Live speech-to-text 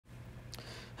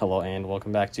Hello and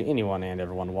welcome back to anyone and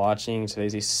everyone watching.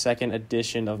 Today's the second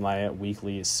edition of my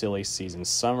weekly silly season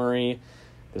summary.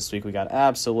 This week we got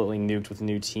absolutely nuked with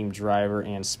new team driver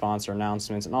and sponsor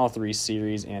announcements in all three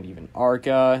series and even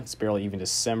ARCA. It's barely even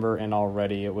December, and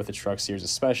already with the truck series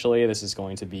especially, this is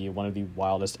going to be one of the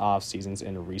wildest off seasons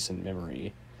in recent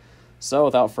memory. So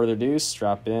without further ado,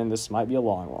 strap in, this might be a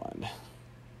long one.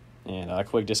 And a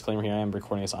quick disclaimer here, I am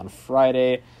recording this on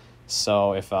Friday.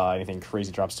 So if anything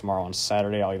crazy drops tomorrow on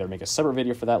Saturday, I'll either make a separate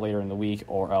video for that later in the week,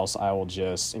 or else I will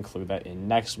just include that in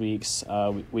next week's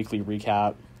weekly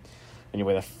recap.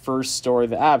 Anyway, the first story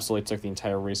that absolutely took the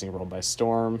entire racing world by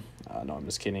storm. No, I'm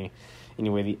just kidding.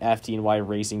 Anyway, the FD&Y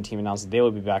racing team announced they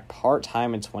will be back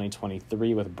part-time in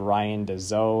 2023 with Brian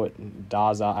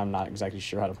Daza. I'm not exactly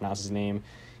sure how to pronounce his name.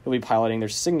 He'll be piloting their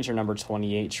signature number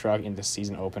 28 truck in the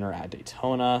season opener at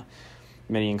Daytona.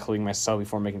 Many, including myself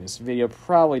before making this video,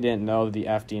 probably didn't know that the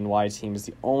FD&Y team is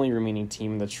the only remaining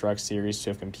team in the Truck Series to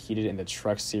have competed in the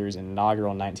Truck Series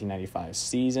inaugural 1995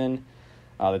 season.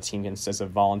 The team consists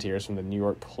of volunteers from the New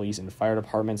York Police and Fire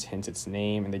Departments, hence its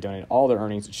name, and they donate all their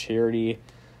earnings to charity.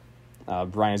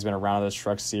 Brian has been around the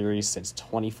Truck Series since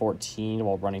 2014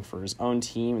 while running for his own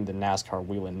team in the NASCAR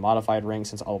Whelen Modified rank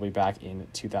since all the way back in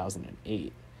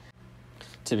 2008.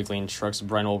 Typically in trucks,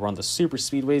 Brian will run the super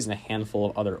speedways and a handful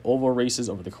of other oval races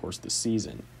over the course of the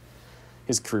season.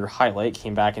 His career highlight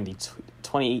came back in the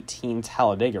 2018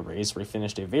 Talladega race, where he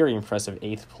finished a very impressive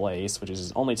 8th place, which is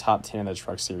his only top 10 in the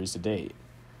Truck Series to date.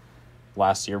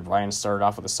 Last year, Brian started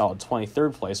off with a solid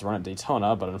 23rd place run at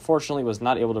Daytona, but unfortunately was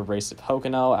not able to race at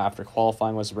Pocono after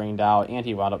qualifying was rained out, and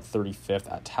he wound up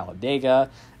 35th at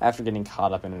Talladega after getting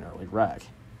caught up in an early wreck.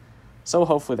 So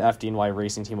hopefully the FD&Y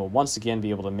racing team will once again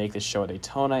be able to make the show at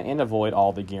Daytona and avoid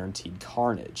all the guaranteed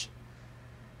carnage.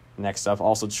 Next up,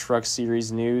 also Truck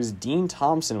Series news, Dean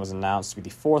Thompson was announced to be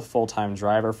the 4th full-time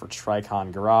driver for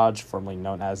Tricon Garage, formerly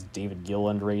known as David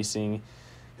Gilliland Racing.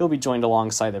 He'll be joined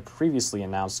alongside the previously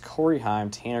announced Corey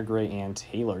Heim, Tanner Gray, and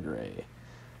Taylor Gray.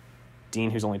 Dean,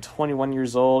 who's only 21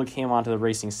 years old, came onto the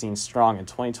racing scene strong in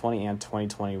 2020 and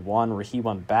 2021, where he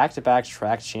won back-to-back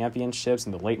track championships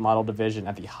in the late model division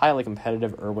at the highly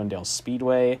competitive Irwindale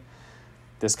Speedway.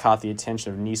 This caught the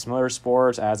attention of Nice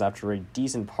Motorsports, as after a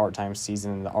decent part-time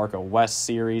season in the ARCA West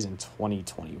Series in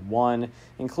 2021,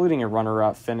 including a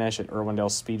runner-up finish at Irwindale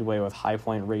Speedway with High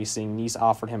Point Racing, Nice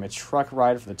offered him a truck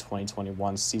ride for the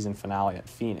 2021 season finale at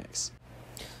Phoenix.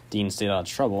 Dean stayed out of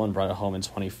trouble and brought it home in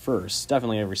 21st,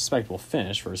 definitely a respectable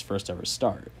finish for his first ever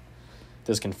start.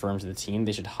 This confirmed to the team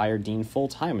they should hire Dean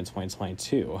full-time in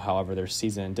 2022, however their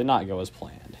season did not go as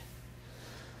planned.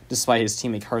 Despite his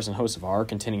teammate Carson Hocevar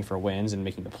contending for wins and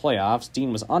making the playoffs,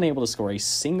 Dean was unable to score a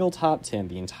single top 10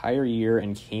 the entire year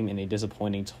and came in a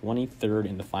disappointing 23rd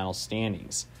in the final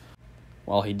standings.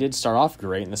 While he did start off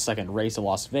great in the second race at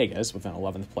Las Vegas with an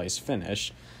 11th place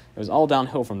finish, it was all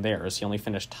downhill from there, as he only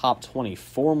finished top 20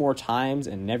 4 more times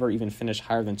and never even finished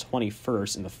higher than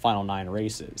 21st in the final 9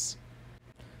 races.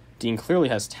 Dean clearly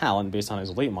has talent based on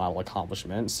his late model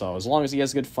accomplishments, so as long as he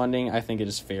has good funding, I think it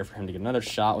is fair for him to get another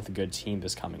shot with a good team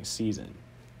this coming season.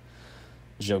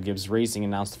 Joe Gibbs Racing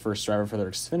announced the first driver for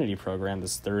their Xfinity program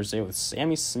this Thursday with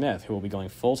Sammy Smith, who will be going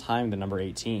full-time to number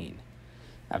 18.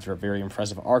 After a very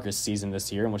impressive ARCA season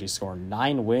this year in which he scored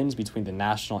 9 wins between the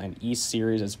National and East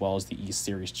Series as well as the East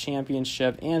Series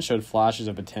Championship and showed flashes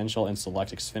of potential in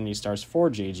select Xfinity starts for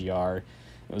JGR,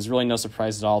 it was really no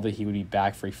surprise at all that he would be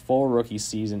back for a full rookie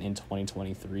season in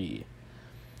 2023.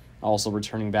 Also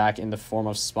returning back in the form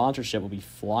of sponsorship will be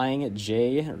Flying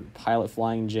J, or Pilot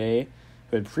Flying J,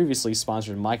 who had previously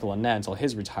sponsored Michael Annett until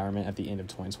his retirement at the end of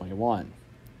 2021.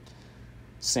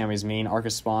 Sammy's main ARCA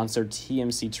sponsor,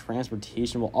 TMC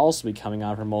Transportation, will also be coming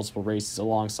on for multiple races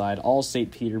alongside Allstate,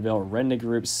 Peterbilt, Renda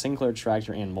Group, Sinclair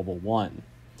Tractor, and Mobile One.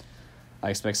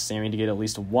 I expect Sammy to get at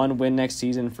least 1 win next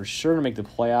season, for sure to make the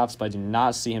playoffs, but I do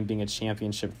not see him being a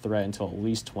championship threat until at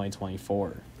least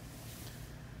 2024.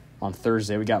 On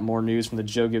Thursday, we got more news from the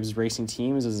Joe Gibbs Racing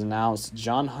team, as it was announced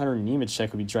John Hunter Nemechek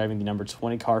will be driving the number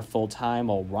 20 car full-time,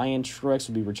 while Ryan Truex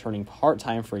will be returning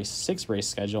part-time for a 6-race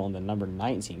schedule in the number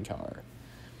 19 car.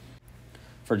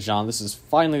 For John, this is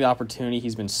finally the opportunity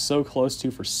he's been so close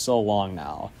to for so long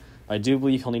now. I do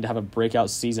believe he'll need to have a breakout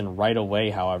season right away,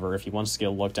 however, if he wants to get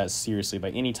looked at seriously by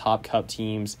any top Cup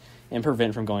teams and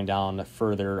prevent from going down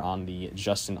further on the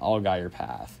Justin Allgaier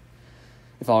path.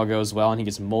 If all goes well and he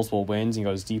gets multiple wins and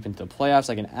goes deep into the playoffs,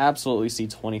 I can absolutely see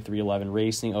 2311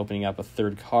 Racing opening up a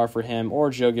 3rd car for him, or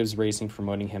Joe Gibbs Racing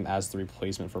promoting him as the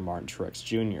replacement for Martin Truex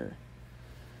Jr.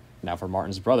 Now for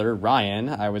Martin's brother, Ryan,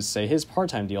 I would say his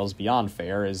part-time deal is beyond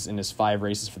fair, as in his 5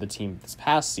 races for the team this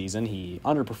past season, he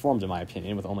underperformed in my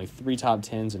opinion, with only 3 top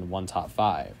 10s and 1 top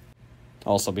 5.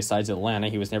 Also, besides Atlanta,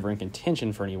 he was never in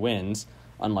contention for any wins,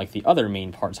 unlike the other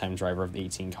main part-time driver of the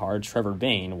 18 car, Trevor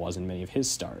Bayne, was in many of his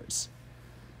starts.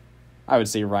 I would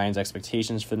say Ryan's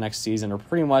expectations for the next season are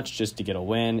pretty much just to get a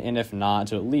win, and if not,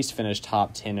 to at least finish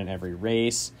top 10 in every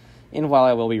race. And while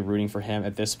I will be rooting for him,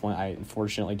 at this point I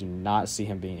unfortunately do not see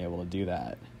him being able to do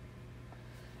that.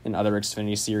 In other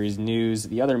Xfinity Series news,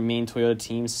 the other main Toyota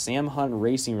team, Sam Hunt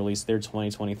Racing, released their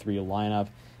 2023 lineup,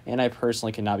 and I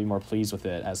personally cannot be more pleased with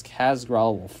it, as Kaz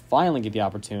Grala will finally get the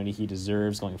opportunity he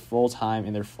deserves going full-time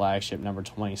in their flagship number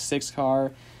 26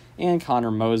 car, and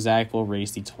Connor Mozak will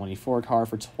race the 24 car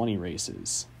for 20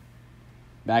 races.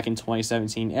 Back in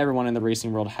 2017, everyone in the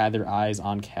racing world had their eyes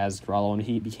on Kaz Grala, and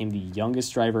he became the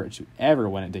youngest driver to ever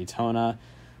win at Daytona,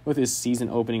 with his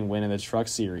season-opening win in the Truck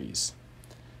Series.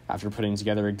 After putting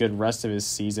together a good rest of his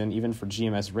season, even for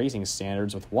GMS racing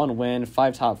standards, with 1 win,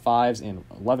 5 top 5s, and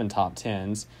 11 top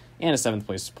 10s, and a 7th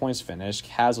place points finish,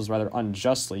 Kaz was rather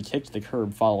unjustly kicked to the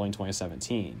curb following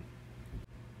 2017.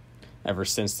 Ever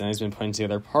since then, he's been putting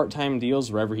together part-time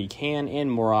deals wherever he can,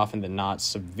 and more often than not,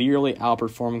 severely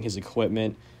outperforming his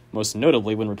equipment, most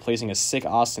notably when replacing a sick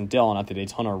Austin Dillon at the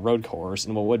Daytona Road Course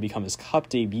in what would become his Cup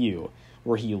debut,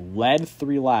 where he led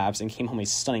 3 laps and came home a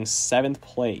stunning 7th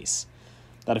place.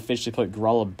 That officially put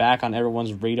Grala back on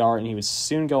everyone's radar, and he would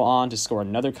soon go on to score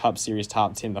another Cup Series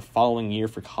top 10 the following year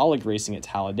for Kaulig Racing at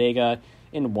Talladega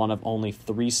in one of only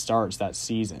 3 starts that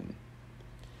season.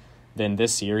 Then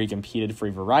this year, he competed for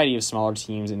a variety of smaller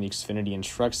teams in the Xfinity and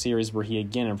Truck Series, where he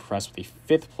again impressed with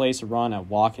a 5th place run at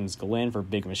Watkins Glen for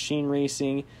Big Machine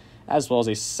Racing, as well as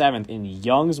a 7th in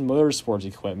Young's Motorsports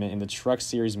equipment in the Truck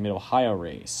Series Mid-Ohio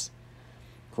race.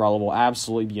 Grala will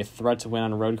absolutely be a threat to win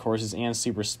on road courses and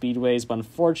super speedways, but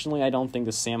unfortunately I don't think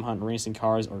the Sam Hunt Racing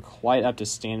cars are quite up to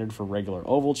standard for regular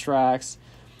oval tracks.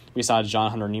 We saw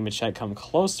John Hunter Nemechek come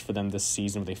close for them this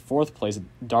season with a 4th place at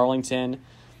Darlington,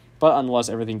 but unless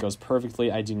everything goes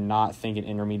perfectly, I do not think an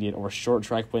intermediate or short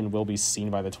track win will be seen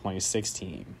by the 26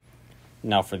 team.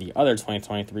 Now for the other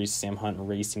 2023 Sam Hunt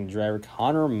Racing driver,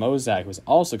 Connor Mozak, who is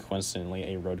also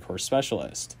coincidentally a road course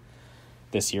specialist.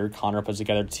 This year, Connor put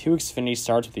together 2 Xfinity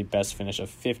starts with a best finish of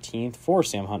 15th for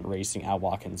Sam Hunt Racing at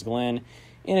Watkins Glen,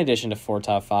 in addition to 4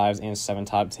 top 5s and 7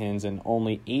 top 10s and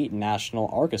only 8 national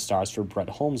ARCA starts for Brett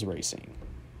Holmes Racing.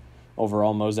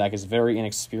 Overall, Mozak is very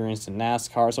inexperienced in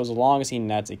NASCAR, so as long as he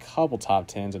nets a couple top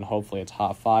 10s and hopefully a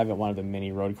top 5 at one of the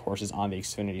many road courses on the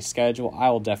Xfinity schedule, I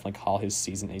will definitely call his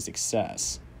season a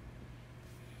success.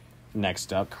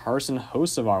 Next up, Carson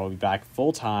Hocevar will be back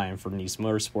full-time for Nice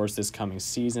Motorsports this coming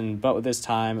season, but this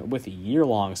time with a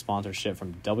year-long sponsorship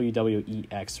from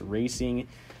WWEX Racing.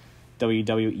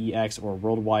 WWEX, or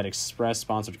Worldwide Express,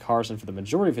 sponsored Carson for the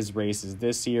majority of his races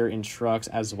this year in trucks,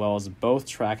 as well as both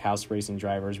Trackhouse Racing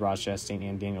drivers Ross Chastain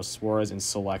and Daniel Suarez in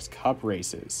select Cup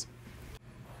races.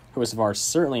 Hocevar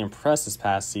certainly impressed this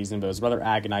past season, but it was rather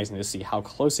agonizing to see how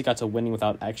close he got to winning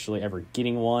without actually ever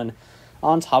getting one,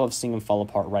 on top of seeing him fall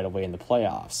apart right away in the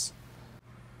playoffs.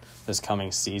 This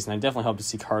coming season, I definitely hope to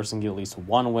see Carson get at least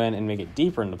 1 win and make it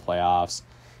deeper in the playoffs,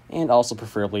 and also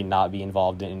preferably not be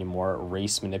involved in any more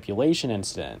race manipulation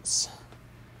incidents.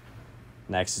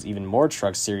 Next is even more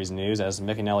Truck Series news, as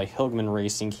McAnally-Hillman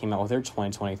Racing came out with their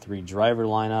 2023 driver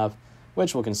lineup,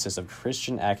 which will consist of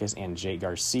Christian Eckes and Jake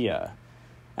Garcia.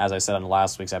 As I said on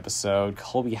last week's episode,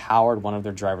 Colby Howard, one of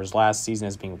their drivers last season,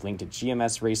 is being linked to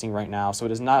GMS Racing right now, so it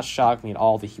does not shock me at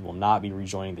all that he will not be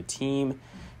rejoining the team.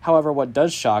 However, what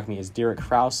does shock me is Derek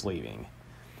Kraus leaving.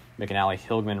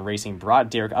 McAnally-Hillman Racing brought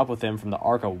Derek up with them from the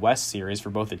ARCA West Series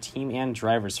for both the team and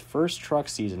driver's first truck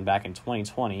season back in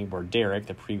 2020, where Derek,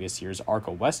 the previous year's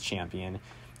ARCA West champion,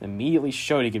 immediately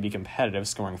showed he could be competitive,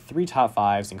 scoring 3 top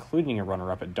 5s, including a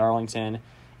runner-up at Darlington,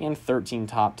 and 13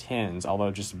 top 10s, although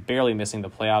just barely missing the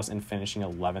playoffs and finishing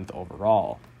 11th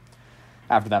overall.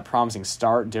 After that promising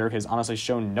start, Derek has honestly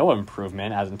shown no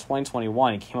improvement, as in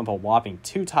 2021 he came up a whopping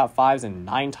 2 top 5s and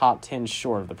 9 top 10s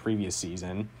short of the previous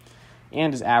season,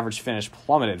 and his average finish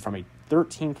plummeted from a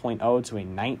 13.0 to a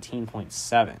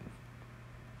 19.7.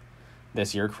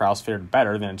 This year, Kraus fared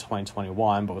better than in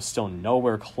 2021, but was still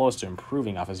nowhere close to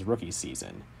improving off his rookie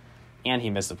season, and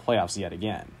he missed the playoffs yet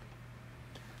again.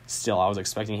 Still, I was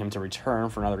expecting him to return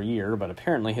for another year, but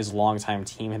apparently his longtime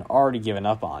team had already given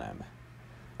up on him.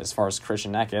 As far as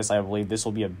Christian Eckes, I believe this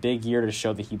will be a big year to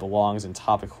show that he belongs in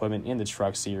top equipment in the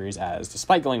Truck Series, as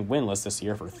despite going winless this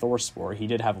year for ThorSport, he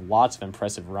did have lots of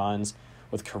impressive runs,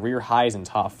 with career highs in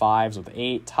top 5s with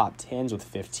 8, top 10s with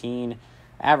 15,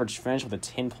 average finish with a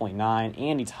 10.9,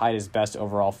 and he tied his best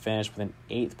overall finish with an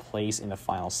 8th place in the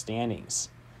final standings.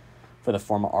 For the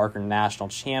former ARCA national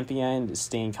champion to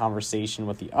stay in conversation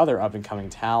with the other up-and-coming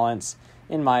talents,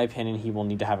 in my opinion, he will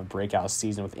need to have a breakout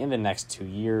season within the next 2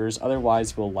 years.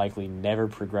 Otherwise, he will likely never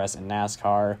progress in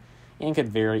NASCAR and could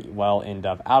very well end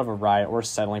up out of a ride or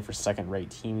settling for second-rate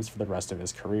teams for the rest of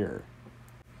his career.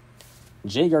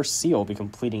 Jay Garcia will be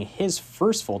completing his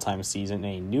first full-time season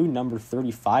in a new number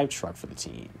 35 truck for the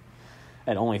team.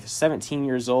 At only 17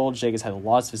 years old, Jake has had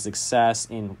lots of success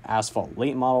in asphalt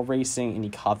late model racing, and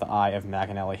he caught the eye of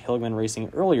McAnally Hillman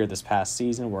Racing earlier this past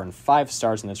season, where in 5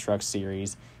 starts in the truck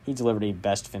series, he delivered a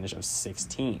best finish of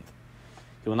 16th.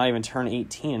 He will not even turn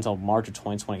 18 until March of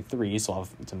 2023, so he'll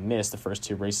have to miss the first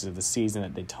 2 races of the season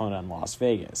at Daytona and Las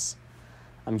Vegas.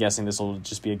 I'm guessing this will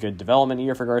just be a good development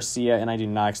year for Garcia, and I do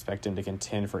not expect him to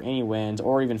contend for any wins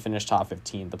or even finish top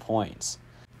 15 at the points.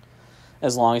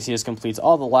 As long as he just completes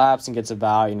all the laps and gets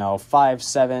about,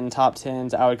 5-7 top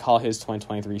 10s, I would call his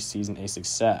 2023 season a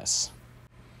success.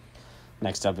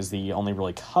 Next up is the only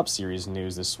really Cup Series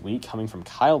news this week, coming from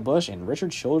Kyle Busch and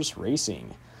Richard Childress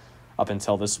Racing. Up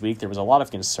until this week, there was a lot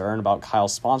of concern about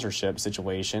Kyle's sponsorship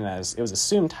situation, as it was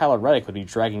assumed Tyler Reddick would be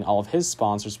dragging all of his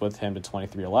sponsors with him to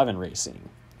 2311 Racing.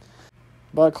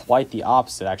 But quite the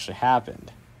opposite actually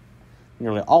happened.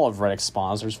 Nearly all of Reddick's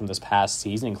sponsors from this past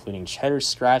season, including Cheddar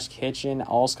Scratch Kitchen,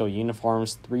 Allsco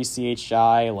Uniforms,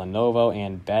 3CHI, Lenovo,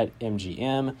 and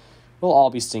BetMGM, will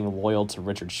all be staying loyal to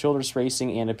Richard Childress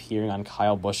Racing and appearing on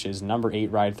Kyle Busch's number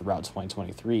 8 ride throughout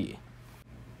 2023.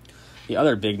 The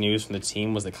other big news from the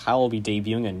team was that Kyle will be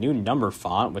debuting a new number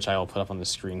font, which I will put up on the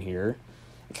screen here.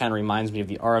 It kind of reminds me of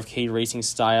the RFK racing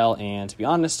style, and to be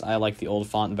honest, I like the old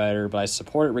font better, but I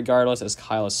support it regardless, as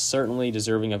Kyle is certainly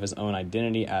deserving of his own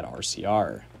identity at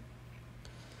RCR.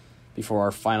 Before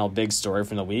our final big story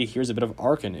from the week, here's a bit of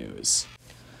ARCA news.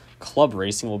 Club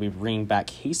Racing will be bringing back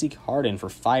Casey Carden for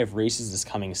 5 races this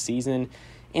coming season,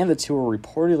 and the two are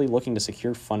reportedly looking to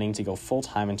secure funding to go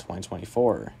full-time in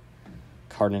 2024.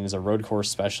 Carden is a road course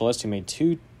specialist who made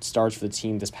 2 starts for the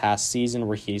team this past season,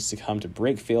 where he succumbed to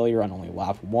brake failure on only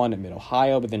lap 1 at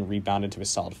Mid-Ohio, but then rebounded to a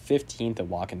solid 15th at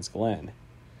Watkins Glen.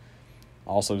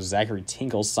 Also, Zachary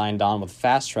Tinkle signed on with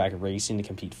Fast Track Racing to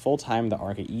compete full-time in the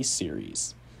ARCA East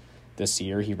Series. This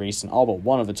year, he raced in all but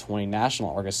one of the 20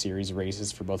 National ARCA Series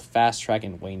races for both Fast Track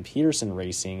and Wayne Peterson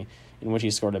Racing, in which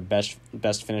he scored a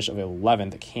best finish of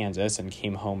 11th at Kansas and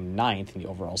came home 9th in the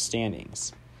overall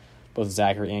standings. Both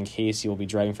Zachary and Casey will be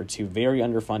driving for 2 very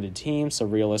underfunded teams, so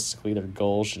realistically their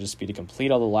goal should just be to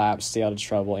complete all the laps, stay out of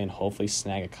trouble, and hopefully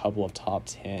snag a couple of top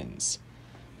 10s.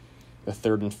 The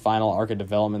third and final ARCA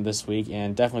development this week,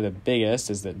 and definitely the biggest,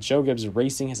 is that Joe Gibbs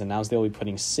Racing has announced they will be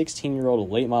putting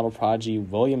 16-year-old late model prodigy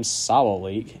William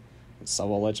Sawalich,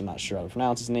 I'm not sure how to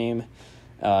pronounce his name,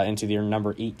 into their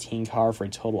number 18 car for a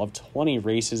total of 20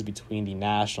 races between the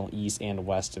National East and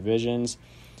West divisions.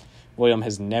 William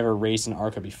has never raced in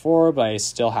ARCA before, but I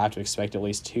still have to expect at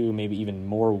least 2, maybe even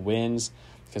more wins,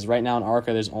 because right now in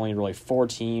ARCA there's only really 4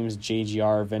 teams,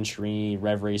 JGR, Venturini,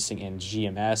 Rev Racing, and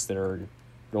GMS, that are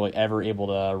really ever able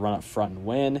to run up front and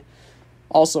win.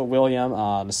 Also, William,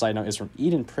 on a side note, is from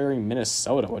Eden Prairie,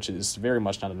 Minnesota, which is very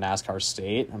much not a NASCAR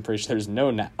state. I'm pretty sure there's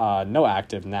no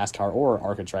active NASCAR or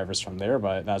ARCA drivers from there,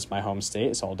 but that's my home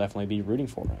state, so I'll definitely be rooting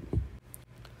for him.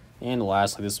 And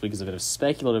lastly, this week is a bit of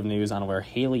speculative news on where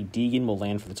Hailie Deegan will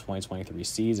land for the 2023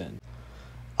 season.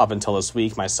 Up until this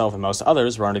week, myself and most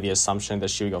others were under the assumption that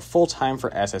she would go full-time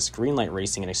for SS Greenlight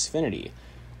Racing in Xfinity,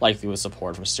 likely with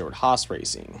support from Stewart-Haas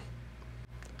Racing.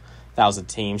 That was the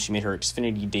team she made her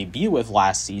Xfinity debut with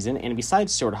last season, and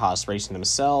besides Stewart-Haas Racing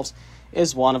themselves,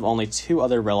 is one of only 2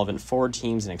 other relevant Ford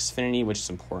teams in Xfinity, which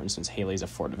is important since Hailie's a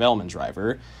Ford development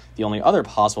driver, the only other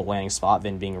possible landing spot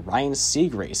then being Ryan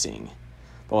Sieg Racing.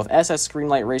 But with SS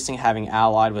Greenlight Racing having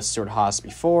allied with Stewart-Haas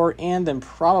before, and then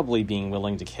probably being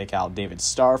willing to kick out David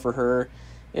Starr for her,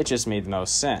 it just made the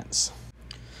most sense.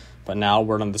 But now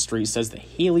word on the street says that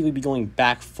Hailie will be going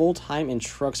back full-time in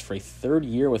trucks for a 3rd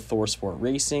year with ThorSport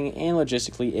Racing, and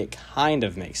logistically it kind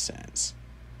of makes sense.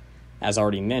 As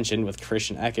already mentioned, with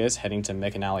Christian Eckes heading to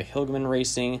McAnally Hillman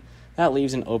Racing, that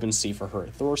leaves an open seat for her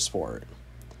at ThorSport.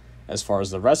 As far as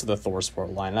the rest of the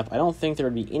ThorSport lineup, I don't think there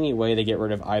would be any way they get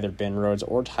rid of either Ben Rhodes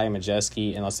or Ty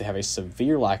Majeski unless they have a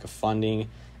severe lack of funding,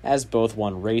 as both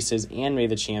won races and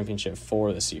made the championship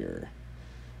 4 this year.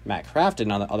 Matt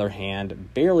Crafton, on the other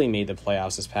hand, barely made the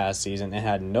playoffs this past season and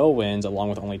had no wins along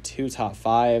with only 2 top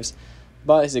 5s,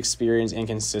 but his experience and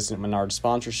consistent Menard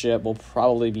sponsorship will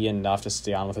probably be enough to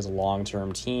stay on with his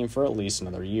long-term team for at least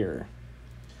another year.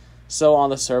 So on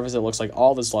the surface, it looks like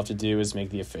all that's left to do is make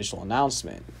the official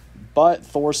announcement. but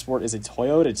ThorSport is a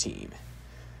Toyota team.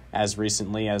 As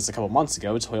recently as a couple months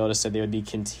ago, Toyota said they would be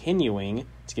continuing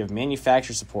to give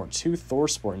manufacturer support to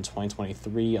ThorSport in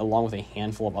 2023, along with a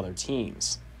handful of other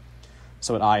teams.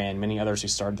 So what I and many others who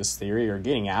started this theory are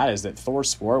getting at is that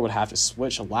ThorSport would have to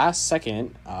switch last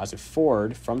second to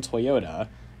Ford from Toyota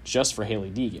just for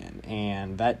Hailie Deegan,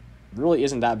 and that really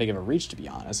isn't that big of a reach, to be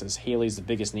honest, as Hailie's the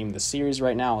biggest name in the series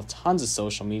right now with tons of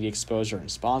social media exposure and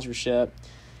sponsorship.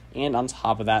 And on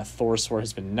top of that, ThorSport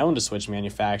has been known to switch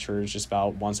manufacturers just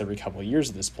about once every couple of years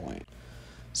at this point.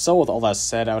 So with all that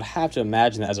said, I would have to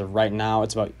imagine that as of right now,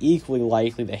 it's about equally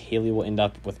likely that Hailie will end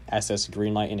up with SS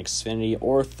Greenlight in Xfinity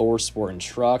or ThorSport in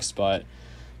trucks, but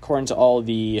according to all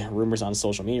the rumors on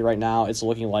social media right now, it's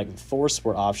looking like the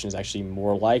ThorSport option is actually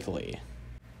more likely.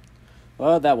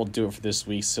 Well, that will do it for this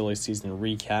week's silly season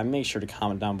recap. Make sure to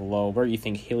comment down below where you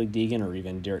think Hailie Deegan or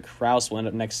even Derek Kraus will end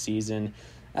up next season,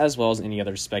 as well as any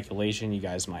other speculation you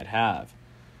guys might have.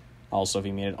 Also, if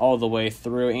you made it all the way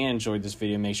through and enjoyed this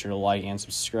video, make sure to like and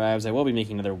subscribe. I will be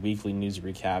making another weekly news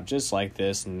recap just like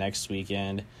this next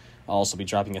weekend. I'll also be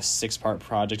dropping a 6-part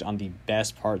project on the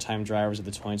best part-time drivers of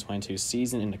the 2022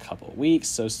 season in a couple of weeks,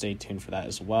 so stay tuned for that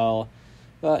as well.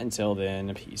 But until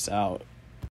then, peace out.